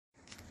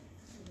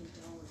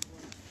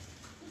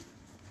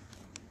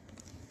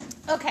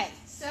Okay,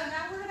 so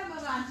now we're going to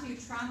move on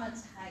to trauma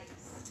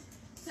types.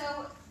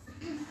 So,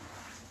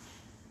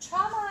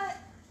 trauma,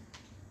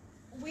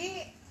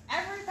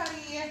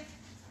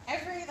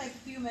 every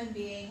like human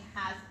being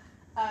has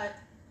a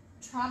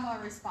trauma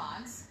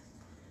response,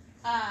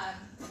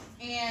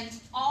 and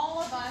all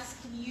of us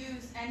can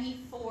use any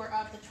four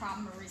of the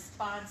trauma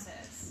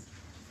responses.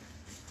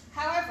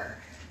 However,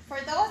 for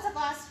those of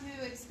us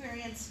who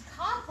experience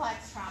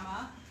complex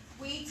trauma,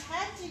 we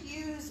tend to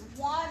use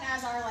one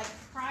as our like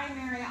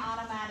primary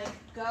automatic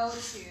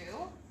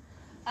go-to,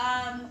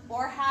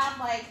 or have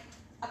like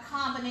a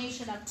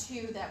combination of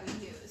two that we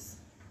use.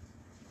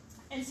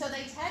 And so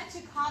they tend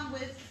to come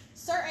with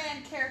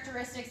certain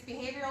characteristics,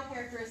 behavioral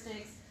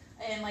characteristics,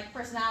 and like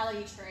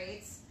personality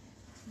traits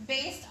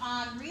based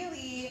on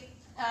really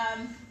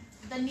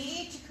the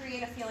need to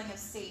create a feeling of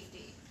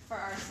safety for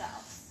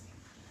ourselves.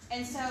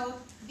 And so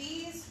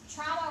these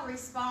trauma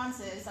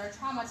responses, our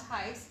trauma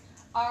types,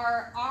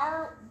 are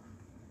our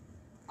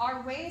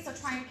ways of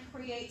trying to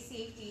create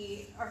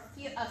safety or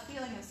a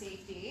feeling of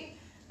safety.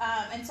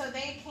 And so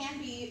they can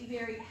be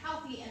very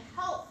healthy and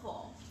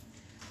helpful.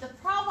 The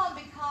problem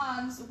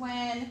becomes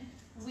when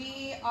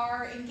we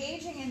are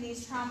engaging in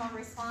these trauma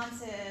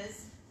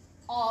responses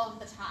all of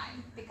the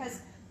time,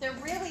 because they're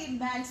really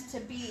meant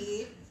to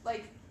be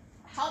like,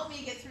 help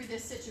me get through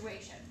this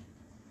situation.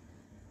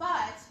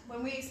 But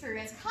when we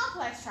experience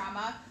complex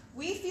trauma,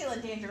 we feel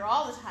in danger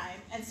all the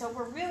time, and so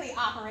we're really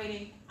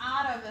operating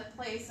out of a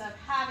place of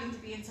having to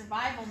be in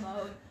survival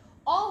mode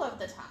all of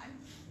the time.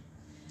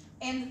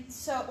 And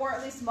so, or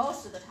at least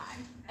most of the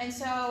time. And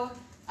so,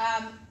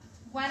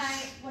 when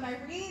I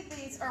read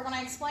these, or when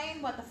I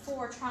explain what the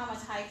four trauma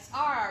types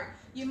are,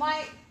 you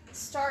might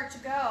start to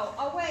go,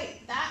 oh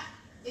wait, that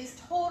is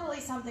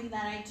totally something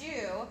that I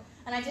do,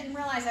 and I didn't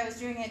realize I was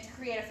doing it to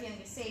create a feeling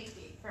of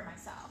safety for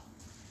myself.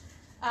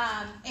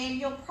 And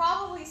you'll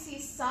probably see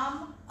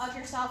some of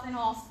yourself in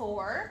all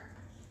four,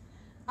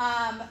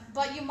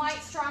 but you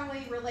might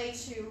strongly relate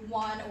to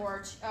one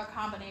or a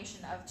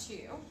combination of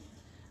two.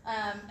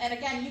 And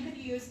again, you could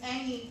use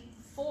any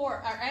four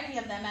or any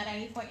of them at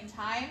any point in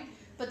time,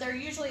 but they're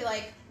usually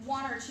like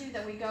one or two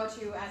that we go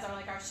to as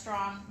our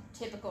strong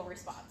typical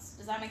response.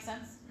 Does that make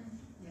sense?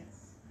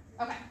 Yes.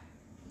 Okay.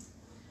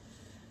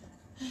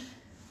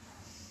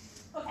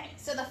 Okay,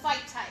 so the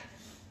fight type.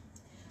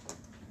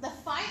 The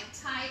fight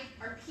type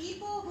are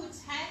people who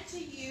tend to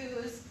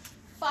use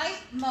fight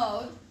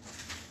mode,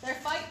 their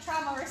fight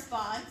trauma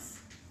response,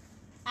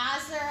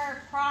 as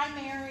their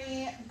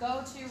primary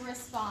go-to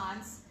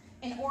response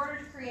in order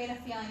to create a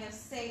feeling of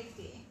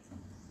safety.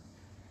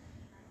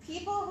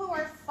 People who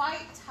are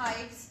fight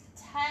types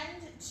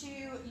tend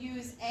to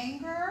use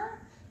anger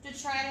to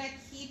try to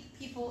keep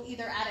people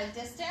either at a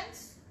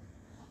distance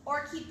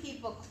or keep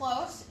people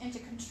close and to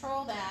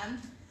control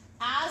them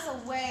as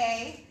a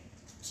way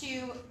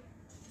to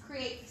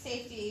create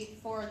safety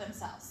for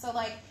themselves. So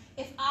like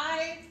if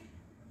I'm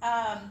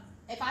a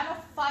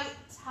fight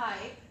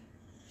type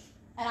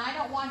and I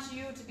don't want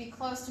you to be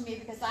close to me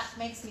because that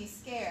makes me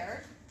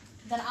scared,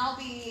 then I'll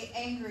be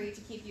angry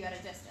to keep you at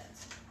a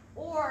distance.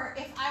 Or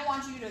if I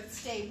want you to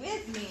stay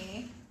with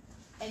me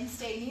and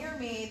stay near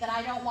me, then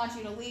I don't want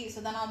you to leave,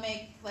 so then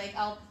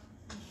I'll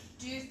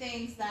do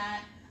things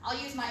that I'll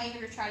use my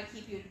anger to try to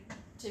keep you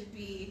to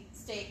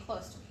stay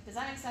close to me. Does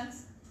that make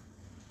sense?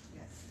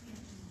 Yes.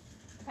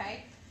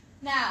 Okay.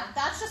 Now,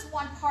 that's just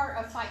one part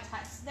of fight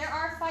types. There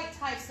are fight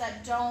types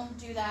that don't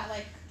do that,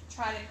 like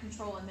try to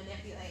control and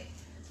manipulate.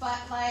 But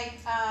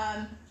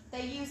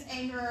they use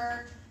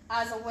anger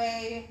as a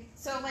way.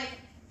 So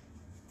like,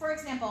 for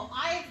example,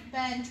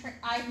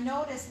 I've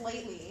noticed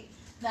lately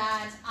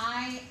that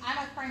I'm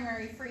a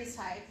primary freeze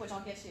type, which I'll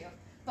get to,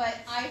 but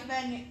I've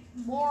been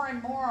more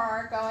and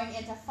more going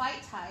into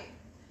fight type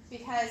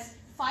because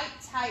fight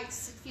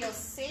types feel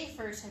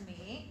safer to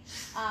me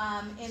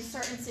in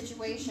certain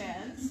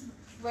situations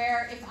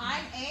where if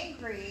I'm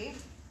angry,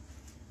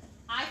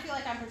 I feel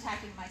like I'm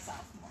protecting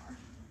myself more.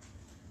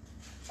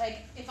 Like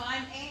if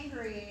I'm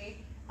angry,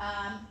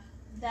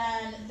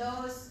 then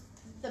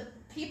the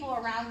people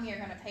around me are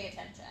going to pay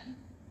attention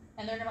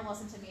and they're going to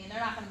listen to me and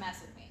they're not going to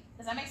mess with me.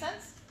 Does that make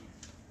sense?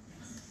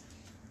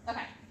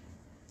 Okay.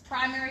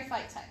 Primary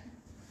fight type.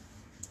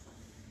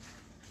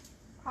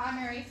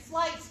 Primary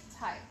flight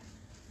type.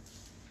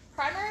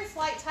 Primary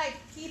flight type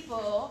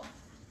people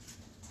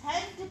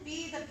tend to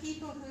be the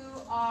people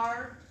who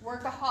are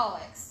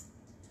workaholics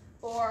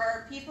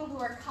or people who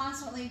are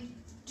constantly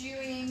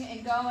doing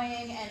and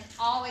going and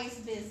always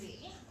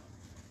busy.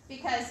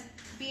 Because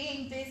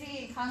being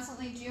busy and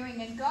constantly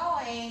doing and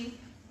going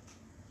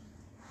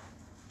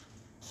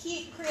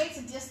creates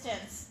a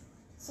distance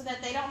so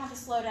that they don't have to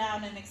slow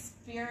down and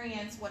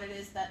experience what it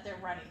is that they're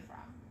running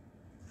from.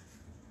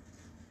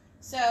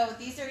 So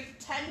these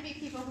tend to be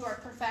people who are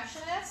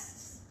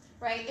perfectionists,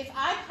 right? If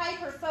I'm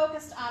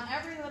hyper-focused on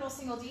every little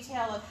single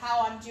detail of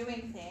how I'm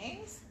doing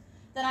things,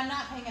 then I'm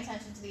not paying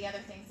attention to the other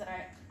things that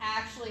are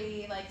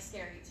actually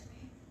scary to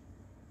me.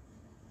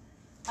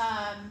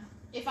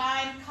 If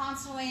I'm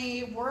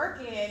constantly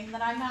working,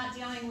 then I'm not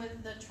dealing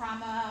with the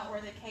trauma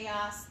or the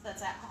chaos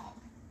that's at home.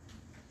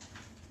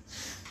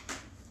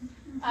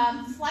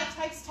 Flight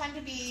types tend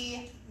to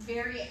be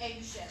very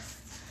anxious.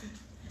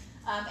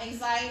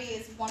 Anxiety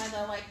is one of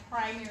the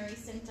primary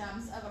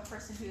symptoms of a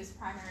person who is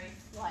primary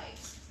flight.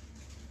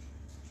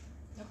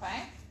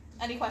 Okay?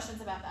 Any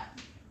questions about that?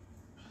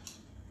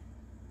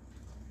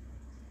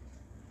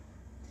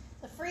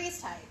 The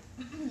freeze type.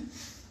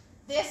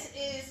 This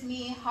is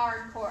me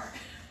hardcore.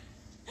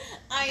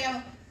 I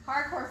am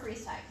hardcore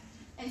freeze type.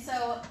 And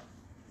so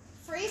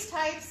freeze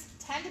types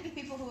tend to be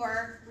people who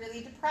are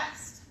really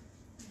depressed.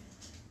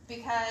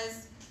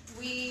 Because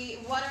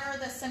what are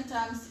the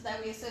symptoms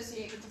that we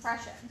associate with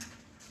depression?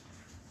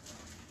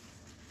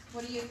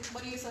 What do you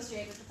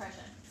associate with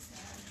depression?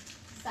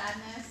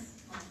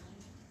 Sadness,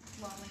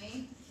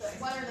 lonely.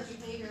 What are the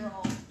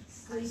behavioral?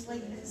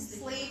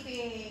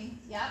 Sleeping.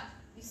 Yep.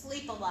 You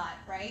sleep a lot,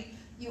 right?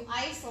 You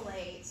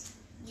isolate.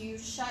 You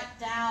shut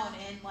down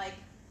and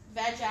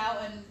veg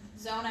out and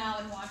zone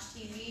out and watch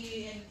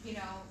TV and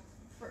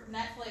for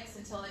Netflix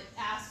until it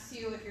asks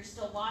you if you're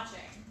still watching.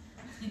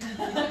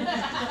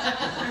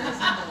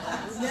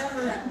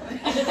 Never.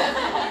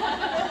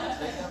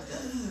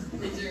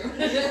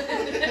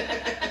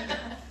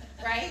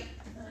 Right?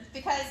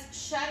 Because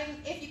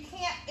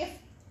if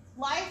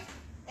life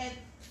it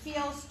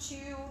feels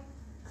too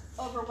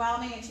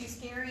overwhelming and too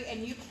scary,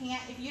 and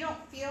if you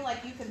don't feel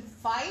like you can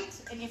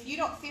fight, and if you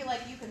don't feel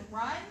like you can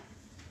run,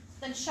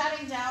 then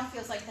shutting down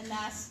feels like the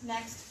next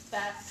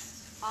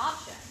best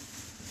option,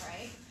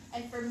 right?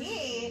 And for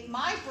me,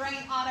 my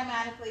brain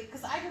automatically,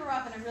 because I grew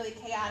up in a really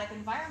chaotic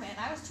environment,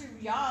 I was too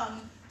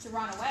young to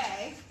run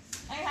away.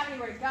 I didn't have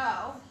anywhere to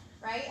go,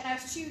 right? And I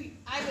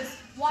was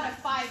one of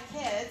 5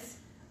 kids.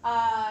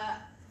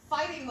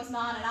 Fighting was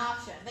not an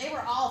option. They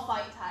were all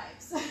fight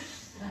types.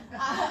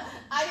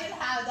 I didn't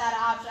have that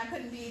option. I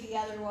couldn't be the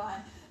other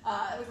one.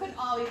 We couldn't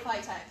all be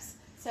fight types.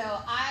 So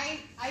I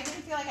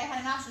didn't feel like I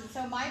had an option.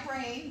 So my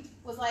brain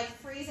was like,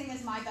 freezing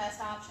is my best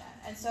option.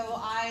 And so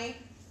I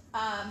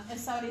am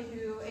somebody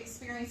who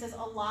experiences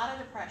a lot of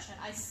depression.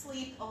 I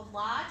sleep a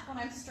lot when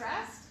I'm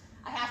stressed.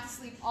 I have to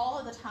sleep all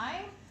of the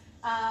time.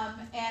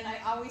 And I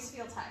always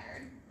feel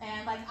tired.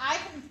 And I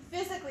can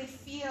physically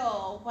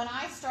feel when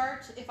I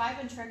start, if I've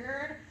been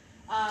triggered,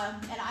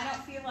 and I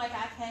don't feel like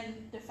I can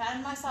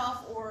defend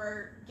myself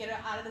or get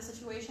out of the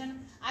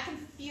situation, I can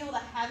feel the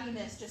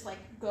heaviness just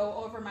go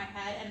over my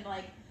head, and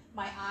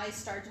my eyes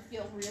start to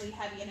feel really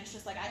heavy, and it's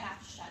just I have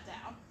to shut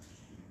down.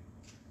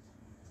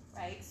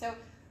 Right? So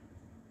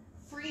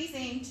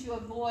freezing to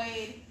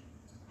avoid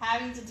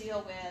having to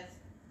deal with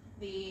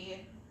the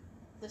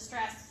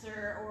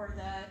stressor or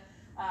the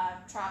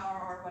trauma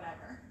or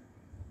whatever.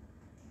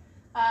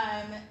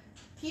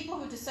 People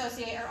who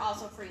dissociate are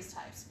also freeze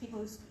types. People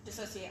who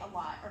dissociate a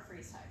lot are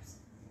freeze types.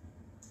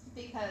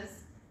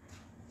 Because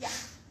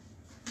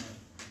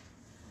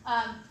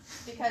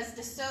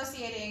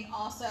dissociating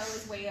also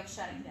is a way of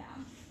shutting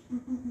down.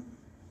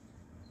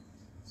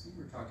 So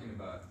you were talking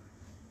about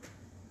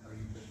how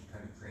you've been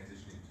kind of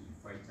transitioning to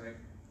fight type.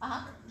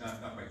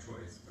 Not by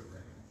choice, but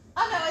right.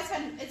 Oh no,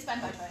 it's been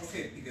by choice.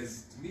 Okay,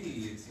 because to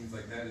me it seems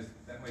like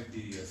that might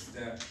be a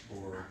step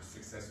for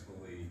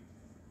successfully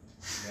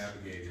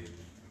navigating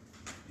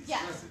these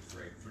stresses,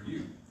 right? For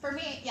you. For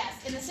me, yes.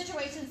 In the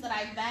situations that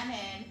I've been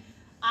in,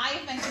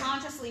 I've been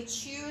consciously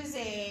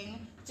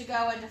choosing to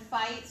go into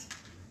fight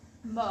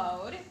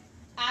mode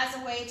as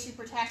a way to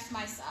protect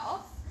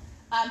myself,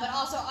 but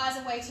also as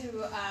a way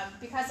to,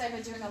 because I've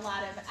been doing a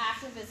lot of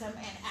activism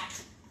and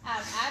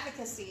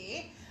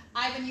advocacy,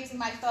 I've been using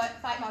my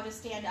fight mode to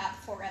stand up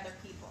for other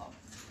people.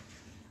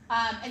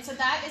 And so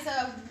that is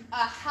a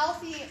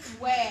healthy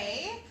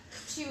way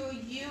to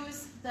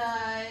use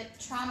the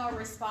trauma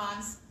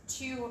response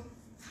to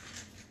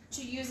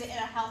use it in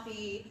a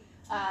healthy,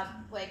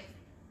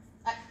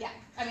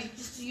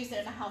 just to use it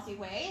in a healthy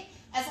way,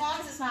 as long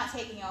as it's not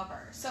taking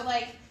over. So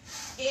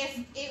if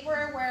it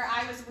were where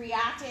I was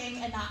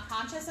reacting and not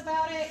conscious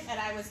about it, and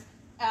I was,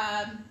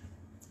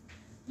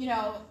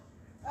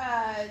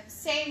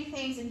 saying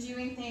things and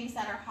doing things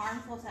that are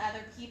harmful to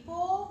other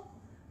people,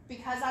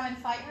 because I'm in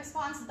fight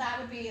response, that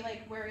would be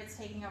where it's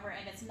taking over,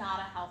 and it's not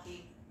a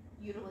healthy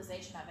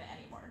utilization of it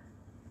anymore.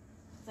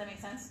 Does that make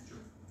sense? Sure.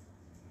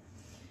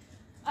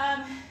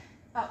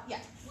 Oh, yeah.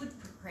 Would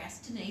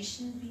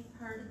procrastination be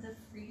part of the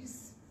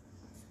freeze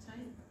type?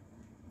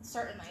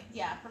 Certainly,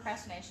 yeah.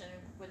 Procrastination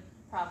would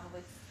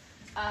probably,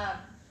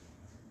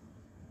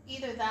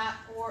 either that,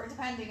 or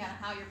depending on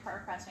how you're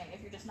procrastinating.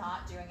 If you're just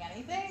not doing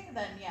anything,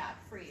 then yeah,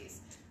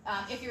 freeze.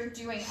 If you're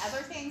doing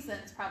other things, then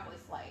it's probably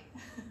flight.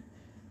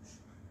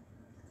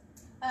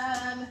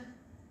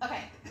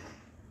 Okay,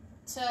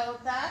 so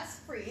that's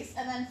freeze,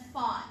 and then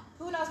fawn.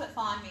 Who knows what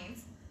fawn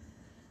means?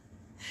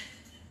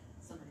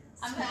 Somebody else.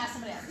 I'm going to ask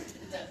somebody else.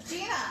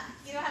 Gina,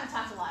 you haven't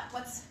talked a lot.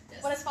 What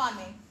does fawn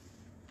mean?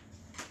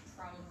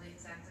 Probably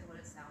exactly what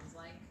it sounds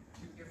like.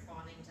 You're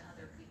fawning to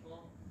other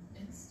people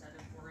instead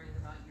of worrying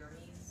about your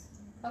needs.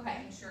 Okay.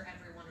 Making sure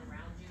everyone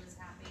around you is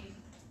happy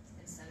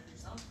instead of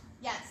yourself.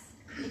 Yes,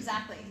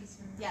 exactly.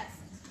 Yes.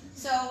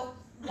 So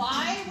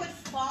why would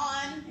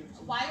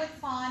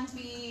fawn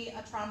be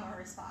a trauma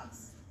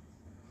response?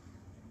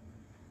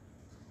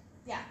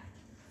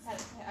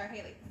 Or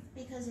Haley.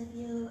 Because if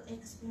you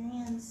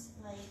experience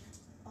like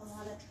a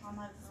lot of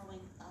trauma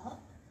growing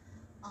up,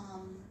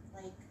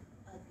 like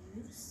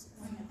abuse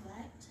or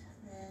neglect,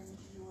 then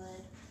you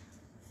would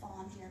fall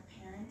onto your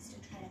parents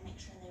to try to make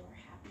sure they were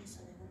happy so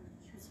they wouldn't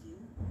abuse you.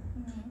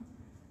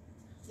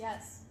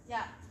 Yes,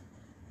 yeah.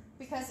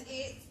 Because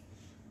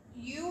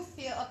you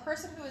feel, a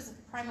person who is a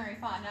primary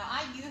fawn, now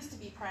I used to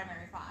be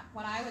primary fawn.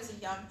 When I was a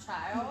young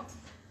child,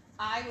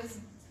 I was,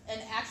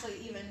 and actually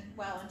even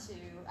well into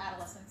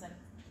adolescence and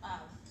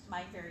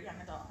my very young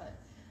adulthood.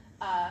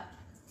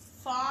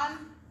 Fawn,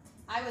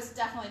 I was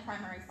definitely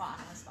primary fawn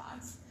in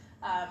response.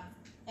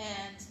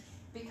 And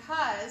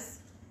because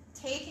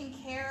taking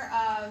care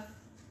of,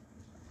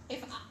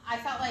 I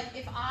felt like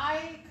if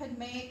I could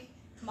make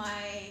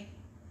my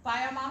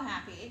bio mom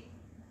happy,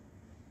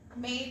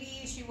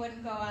 maybe she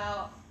wouldn't go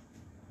out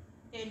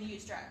and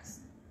use drugs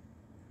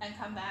and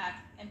come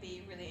back and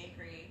be really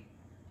angry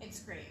and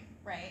scream,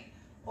 right?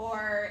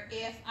 Or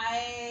if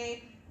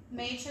I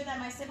made sure that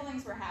my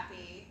siblings were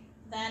happy,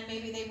 then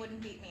maybe they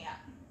wouldn't beat me up,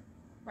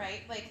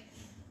 right? Like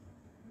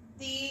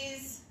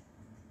these,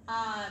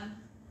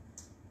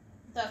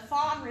 the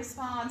fawn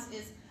response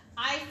is,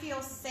 I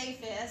feel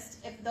safest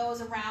if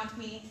those around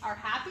me are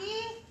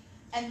happy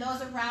and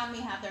those around me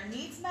have their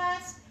needs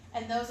met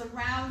and those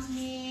around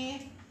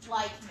me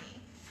like me.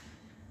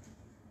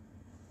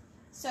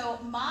 So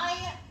my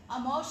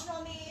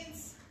emotional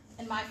needs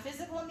and my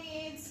physical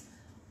needs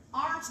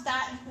aren't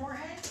that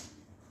important.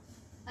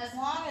 As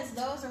long as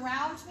those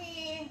around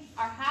me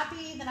are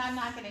happy, then I'm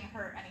not getting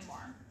hurt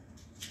anymore.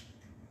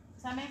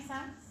 Does that make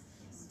sense?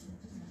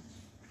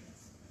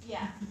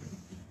 Yeah.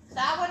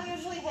 That one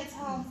usually hits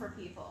home for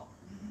people,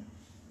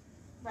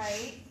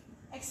 right?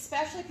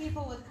 Especially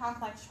people with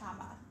complex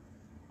trauma,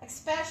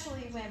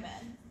 especially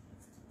women.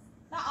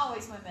 Not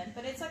always women,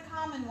 but it's a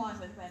common one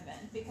with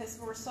women because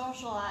we're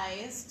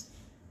socialized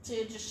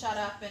to just shut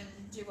up and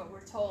do what we're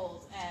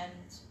told and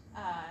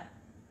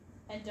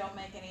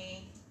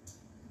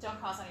don't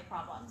cause any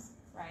problems,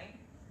 right?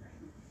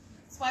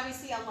 That's why we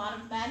see a lot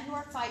of men who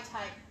are fight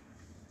type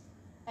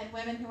and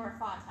women who are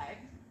fawn type.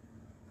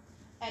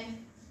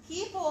 And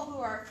people who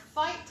are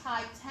fight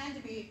type tend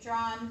to be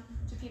drawn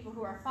to people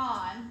who are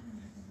fawn,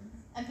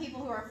 and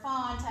people who are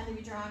fawn tend to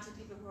be drawn to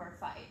people who are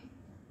fight.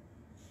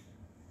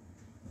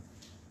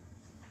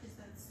 Is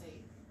that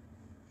safe?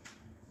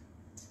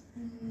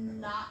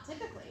 Not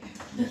typically.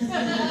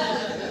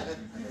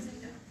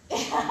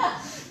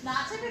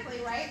 Not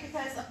typically, right?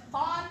 Because a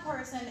fawn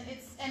person,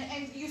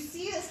 and you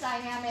see this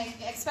dynamic,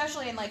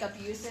 especially in like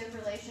abusive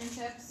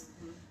relationships,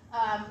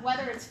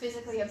 whether it's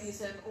physically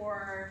abusive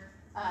or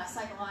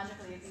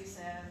psychologically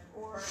abusive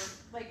or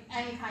like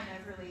any kind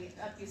of really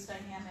abuse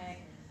dynamic.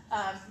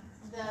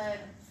 The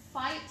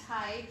fight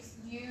types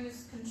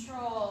use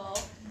control,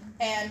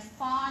 and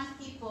fawn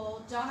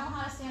people don't know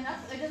how to stand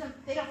up. They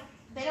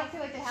don't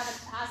feel like they have the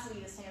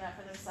capacity to stand up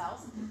for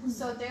themselves.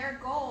 So their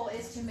goal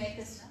is to make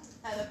this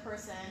other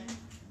person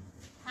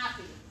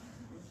happy.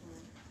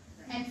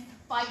 And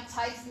fight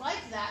types like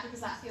that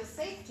because that feels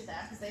safe to them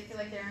because they feel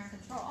like they're in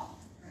control.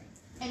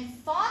 And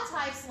fawn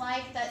types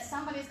like that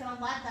somebody's going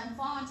to let them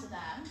fawn to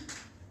them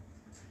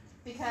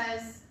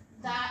because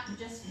that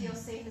just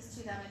feels safest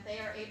to them if they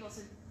are able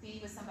to be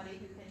with somebody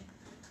who can,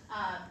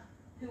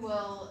 who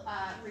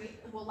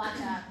will let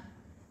them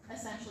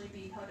essentially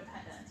be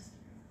codependent.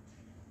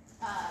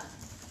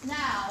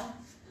 Now,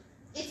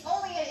 it's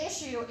only an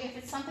issue if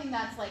it's something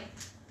that's like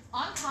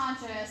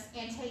unconscious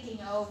and taking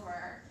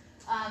over.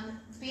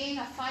 Being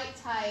a fight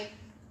type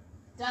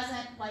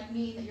doesn't like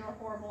mean that you're a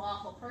horrible,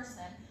 awful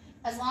person,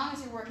 as long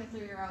as you're working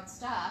through your own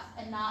stuff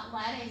and not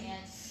letting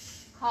it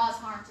cause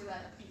harm to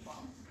other people.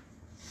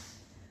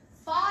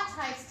 Fawn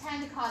types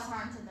tend to cause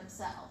harm to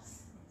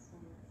themselves,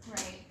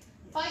 right?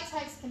 Fight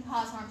types can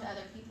cause harm to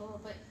other people,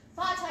 but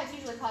fawn types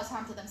usually cause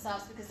harm to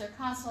themselves because they're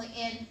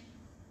constantly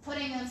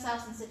putting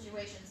themselves in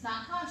situations,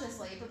 not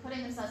consciously, but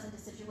putting themselves into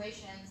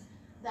situations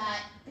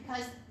that,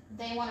 because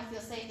they want to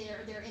feel safe,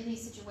 they're in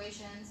these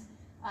situations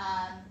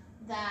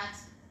that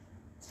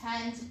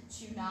tend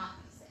to not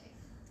be safe.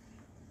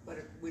 But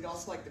we'd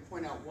also like to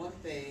point out one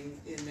thing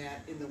in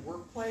that in the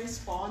workplace,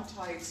 fawn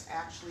types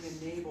actually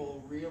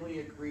enable really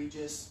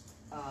egregious,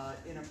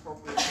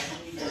 inappropriate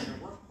behavior in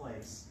the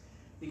workplace.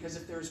 Because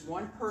if there's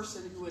one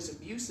person who is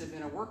abusive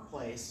in a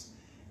workplace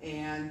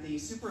and the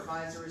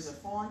supervisor is a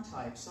fawn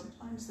type,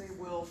 sometimes they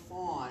will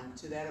fawn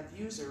to that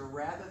abuser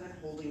rather than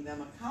holding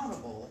them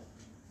accountable.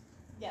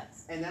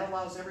 Yes. And that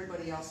allows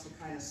everybody else to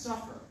kind of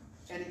suffer.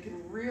 And it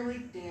can really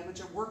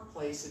damage a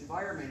workplace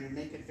environment and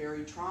make it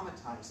very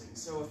traumatizing.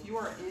 So if you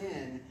are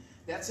in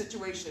that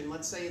situation,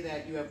 let's say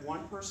that you have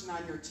one person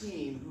on your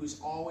team who's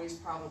always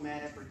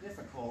problematic or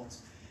difficult,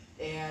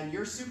 and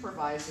your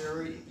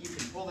supervisor, you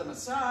can pull them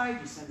aside,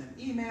 you send them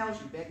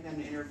emails, you beg them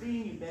to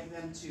intervene, you beg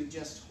them to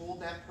just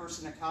hold that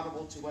person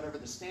accountable to whatever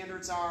the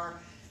standards are.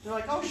 They're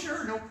like, oh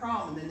sure, no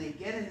problem. And then they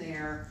get in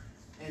there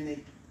and they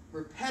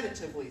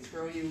repetitively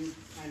throw you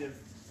kind of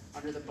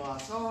under the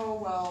bus. Oh,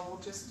 well,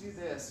 we'll just do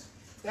this.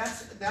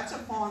 That's a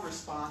fawn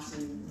response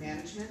in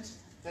management.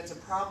 That's a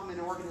problem in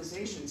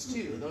organizations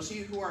too. Those of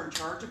you who are in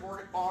charge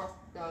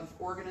of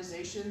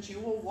organizations, you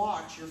will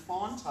watch your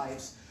fawn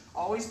types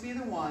always be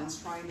the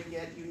ones trying to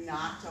get you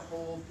not to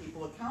hold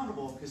people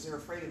accountable because they're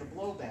afraid of the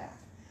blowback.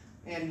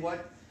 And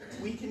what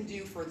we can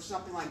do for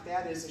something like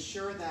that is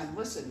assure them,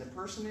 listen, the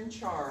person in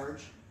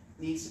charge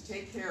needs to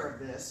take care of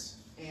this,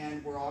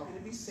 and we're all going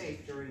to be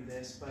safe during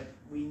this, but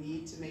we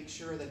need to make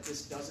sure that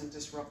this doesn't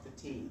disrupt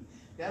the team.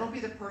 That'll be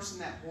the person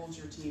that holds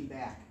your team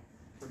back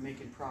from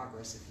making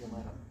progress if you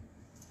let them.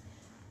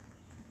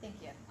 Thank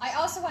you. I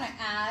also want to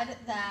add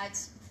that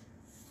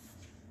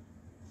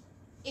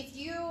if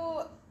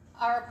you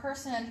are a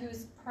person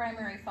who's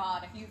primary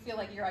fawn, if you feel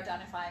like you're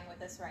identifying with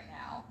this right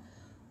now,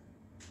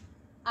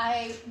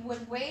 I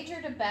would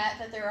wager to bet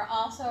that there are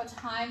also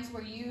times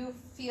where you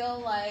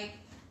feel like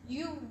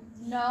you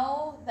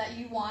know that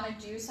you want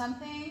to do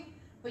something,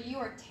 but you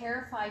are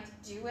terrified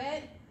to do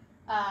it.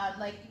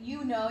 Like,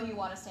 you know you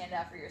want to stand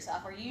up for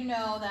yourself, or you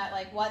know that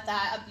like what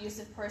that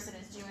abusive person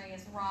is doing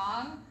is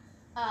wrong,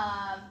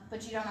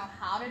 but you don't know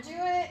how to do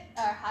it,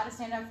 or how to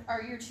stand up,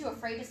 or you're too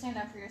afraid to stand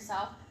up for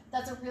yourself.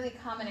 That's a really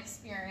common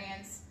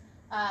experience.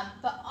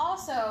 But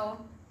also,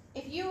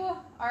 if you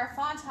are a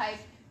fawn type,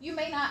 you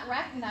may not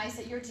recognize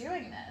that you're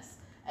doing this.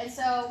 And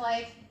so,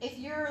 like, if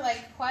you're,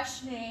 like,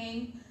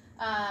 questioning,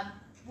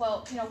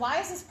 well, you know, why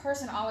is this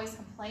person always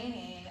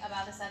complaining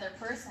about this other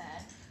person?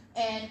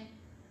 And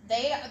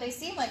they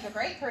seem like a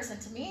great person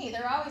to me.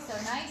 They're always so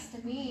nice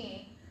to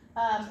me.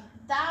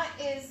 That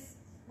is,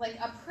 like,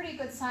 a pretty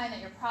good sign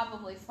that you're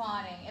probably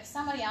fawning. If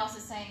somebody else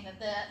is saying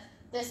that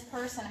this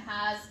person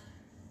has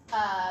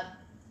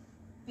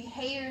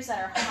behaviors that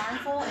are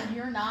harmful and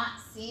you're not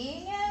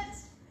seeing it,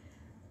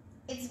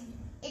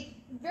 it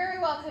very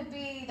well could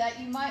be that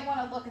you might want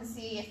to look and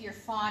see if you're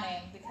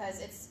fawning,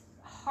 because it's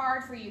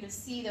hard for you to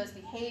see those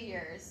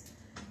behaviors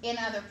in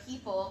other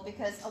people,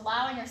 because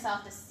allowing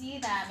yourself to see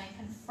them and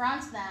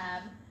confront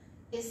them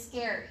is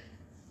scary.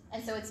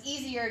 And so it's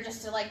easier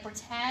just to like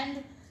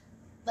pretend,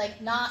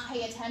 like not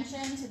pay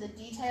attention to the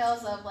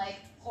details of like,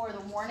 or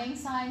the warning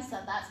signs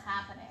that that's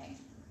happening.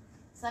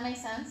 Does that make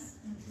sense?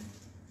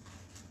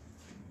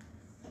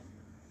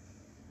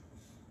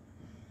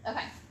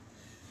 Okay.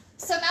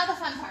 So now the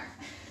fun part.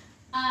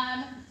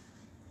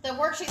 The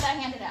worksheet that I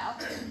handed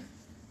out.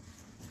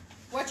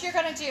 What you're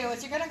going to do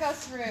is you're going to go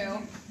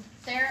through.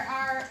 There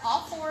are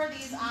all 4 of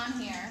these on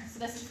here. So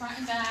this is front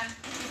and back,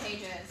 2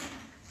 pages.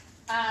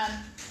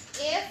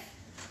 If,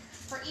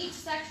 for each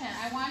section,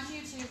 I want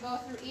you to go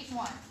through each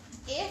one.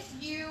 If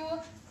you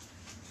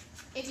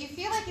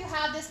feel like you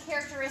have this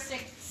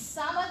characteristic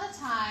some of the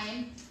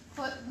time,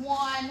 put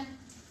 1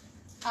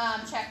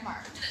 check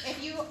mark.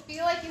 If you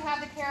feel like you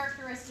have the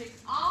characteristic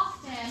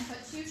often,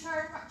 put 2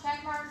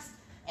 check marks.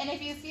 And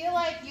if you feel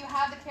like you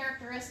have the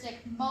characteristic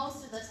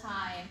most of the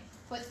time,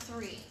 put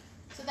 3.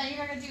 So then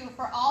you're going to do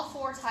for all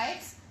 4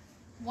 types,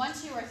 1,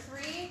 2, or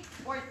 3,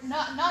 or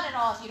not at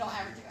all if you don't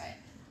ever do it,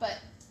 but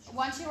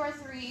 1, 2, or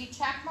 3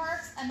 check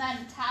marks, and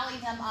then tally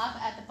them up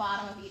at the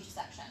bottom of each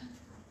section.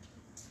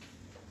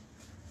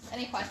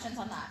 Any questions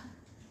on that?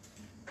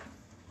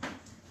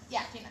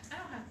 Yeah, Gina. I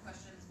don't have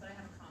questions, but I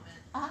have a comment.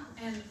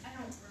 Uh-huh. And I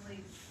don't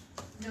really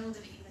know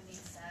that it even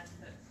needs said,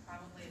 but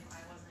probably if I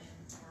wasn't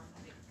informed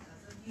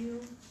because of you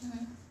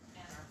Mm-hmm.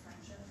 and our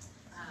friendship,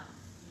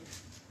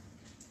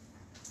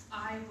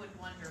 I would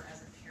wonder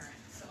as a parent.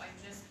 So I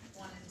just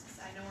wanted to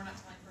say, I know we're not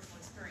telling personal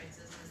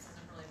experiences, and this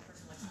isn't really a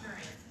personal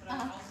experience, but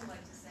I would also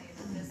like to say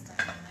that this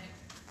dynamic,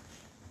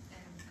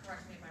 and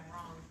correct me if I'm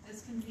wrong,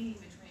 this can be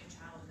between a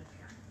child and a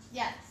parent.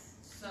 Yes.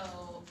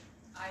 So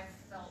I've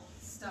felt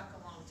stuck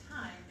a long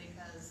time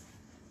because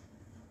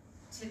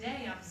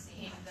today I'm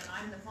seeing that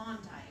I'm the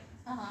fawn type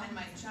Uh-huh. and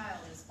my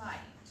child is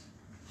fight.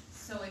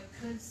 So it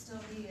could still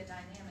be a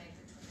dynamic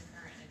between a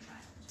parent and a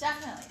child.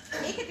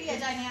 Definitely. It could be a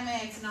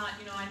dynamic. It's not,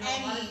 you know, I know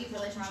a lot of Any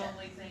people relationship.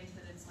 probably think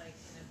that it's like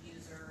an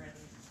abuser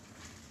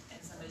and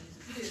somebody who's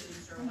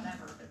abused or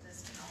whatever, but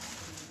this can also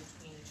be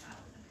between a child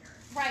and a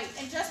parent. Right,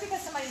 and just because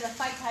somebody's a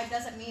fight type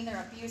doesn't mean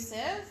they're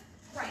abusive,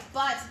 Right.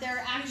 but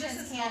their I mean, this actions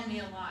has can. helped me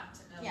a lot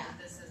to know Yeah. that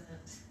this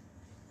isn't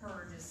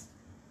her just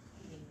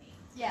hating me.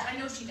 Yeah. I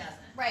know she doesn't.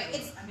 Right,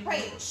 it's I mean,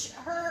 right.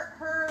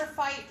 Her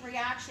fight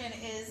reaction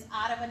is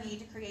out of a need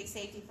to create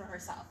safety for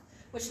herself,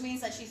 which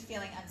means that she's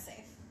feeling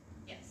unsafe.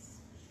 Yes.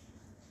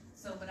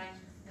 So, but I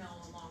know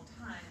a long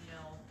time, you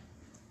know,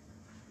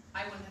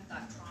 I wouldn't have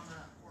thought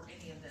trauma or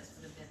any of this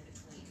would have been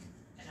between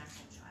an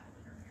actual child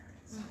and her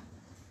parents. Mm.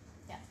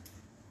 Yeah.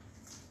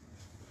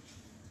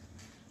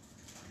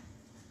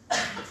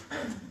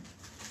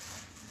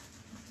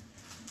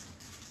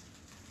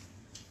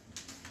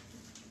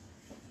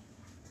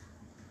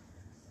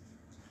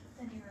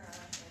 Then you're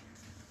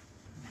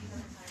you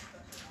have a time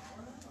question all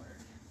of them, or?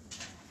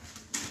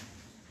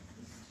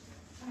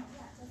 Oh,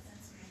 yeah,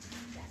 that's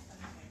yeah,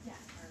 okay, yeah,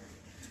 alright.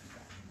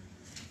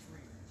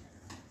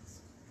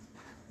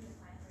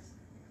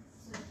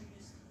 So you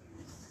just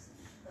use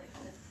like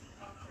this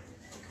Oxford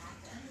and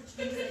Compton, which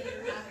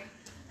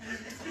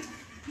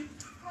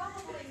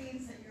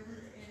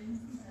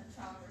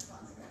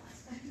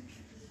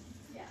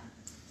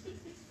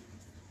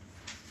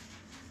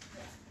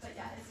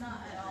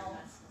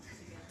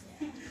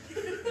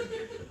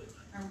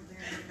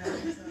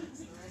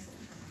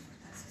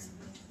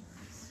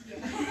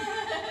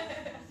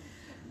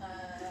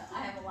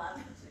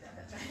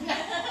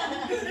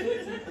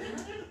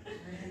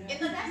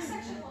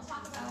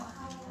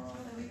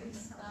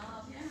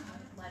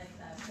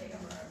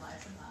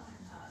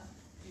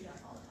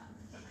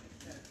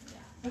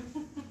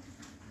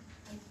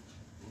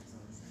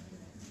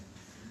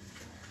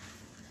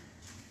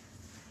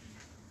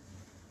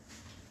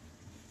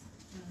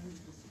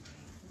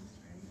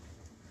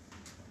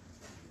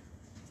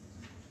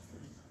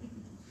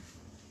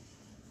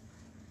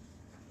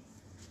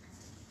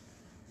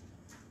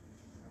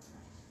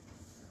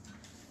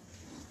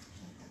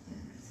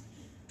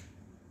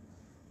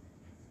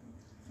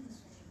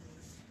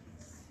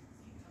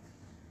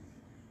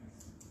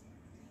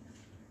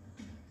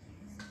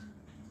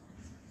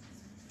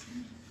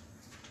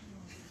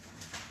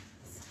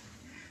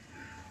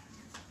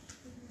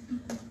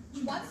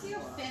once you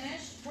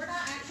finish, we're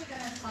not actually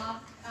gonna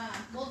talk,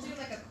 we'll do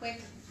like a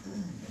quick,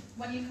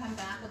 when you come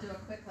back, we'll do a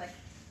quick like,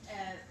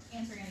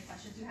 answering any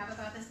questions you have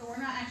about this, but we're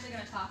not actually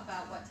gonna talk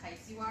about what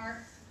types you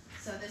are.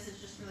 So this is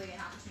just really an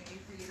opportunity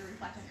for you to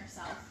reflect on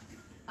yourself.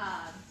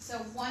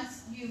 So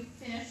once you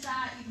finish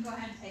that, you can go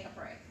ahead and take a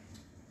break.